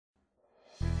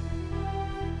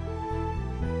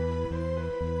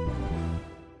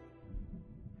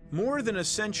More than a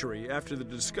century after the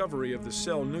discovery of the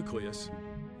cell nucleus,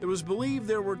 it was believed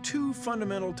there were two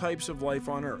fundamental types of life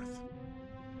on Earth: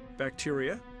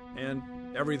 bacteria and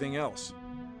everything else.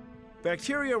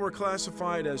 Bacteria were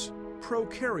classified as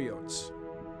prokaryotes.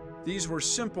 These were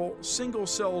simple,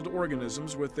 single-celled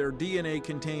organisms with their DNA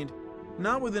contained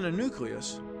not within a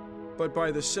nucleus, but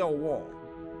by the cell wall.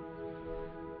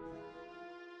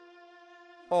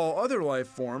 All other life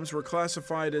forms were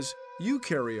classified as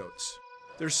eukaryotes.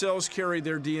 Their cells carried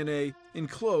their DNA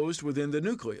enclosed within the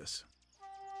nucleus.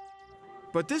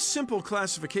 But this simple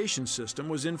classification system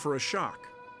was in for a shock.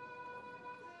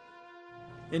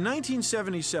 In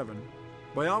 1977,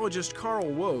 biologist Carl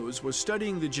Woese was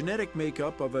studying the genetic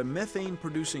makeup of a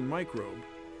methane-producing microbe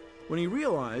when he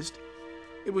realized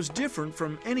it was different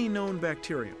from any known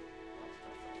bacterium.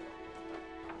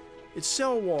 Its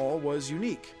cell wall was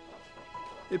unique.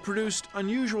 It produced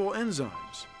unusual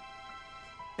enzymes,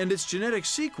 and its genetic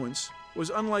sequence was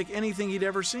unlike anything he'd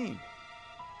ever seen.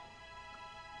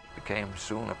 It became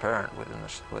soon apparent within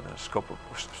the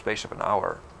space of an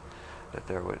hour that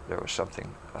there was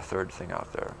something, a third thing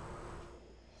out there.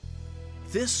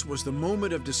 This was the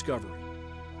moment of discovery.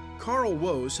 Carl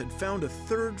Woese had found a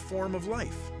third form of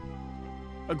life,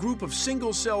 a group of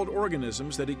single-celled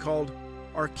organisms that he called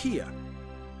Archaea.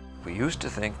 We used to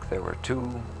think there were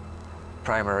two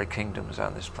primary kingdoms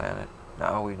on this planet.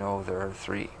 Now we know there are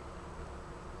three.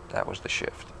 That was the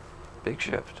shift, big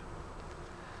shift.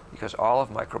 Because all of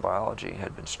microbiology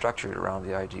had been structured around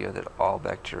the idea that all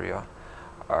bacteria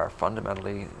are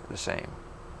fundamentally the same.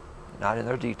 Not in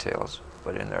their details,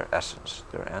 but in their essence,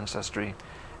 their ancestry,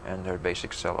 and their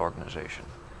basic cell organization.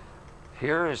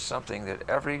 Here is something that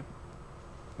every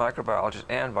microbiologist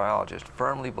and biologist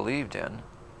firmly believed in,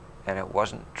 and it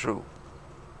wasn't true.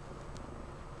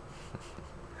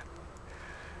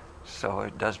 So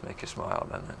it does make you smile,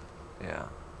 doesn't it? Yeah.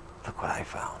 Look what I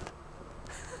found.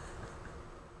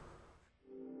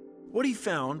 What he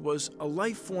found was a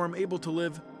life form able to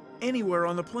live anywhere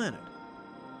on the planet,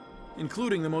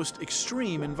 including the most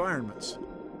extreme environments.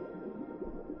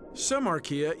 Some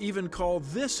Archaea even call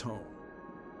this home,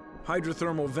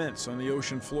 hydrothermal vents on the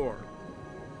ocean floor.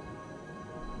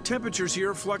 Temperatures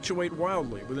here fluctuate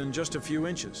wildly within just a few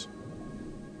inches,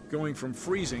 going from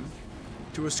freezing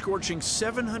to a scorching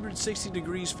 760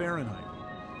 degrees Fahrenheit.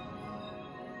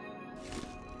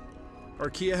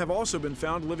 Archaea have also been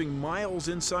found living miles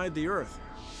inside the Earth,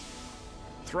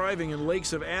 thriving in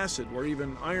lakes of acid where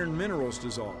even iron minerals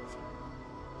dissolve.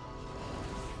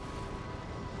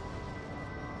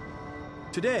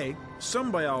 Today,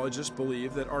 some biologists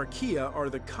believe that Archaea are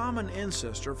the common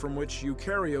ancestor from which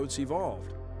eukaryotes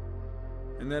evolved,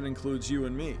 and that includes you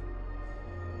and me.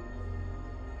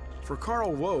 For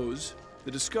Carl Woese, the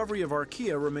discovery of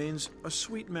Archaea remains a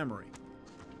sweet memory.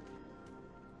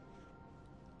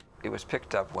 It was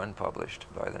picked up when published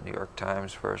by the New York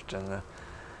Times first and the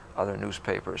other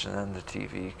newspapers, and then the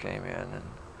TV came in,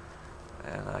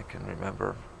 and I can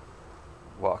remember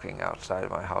walking outside of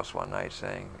my house one night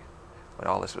saying, when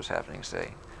all this was happening,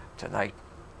 say, "Tonight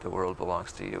the world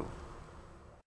belongs to you."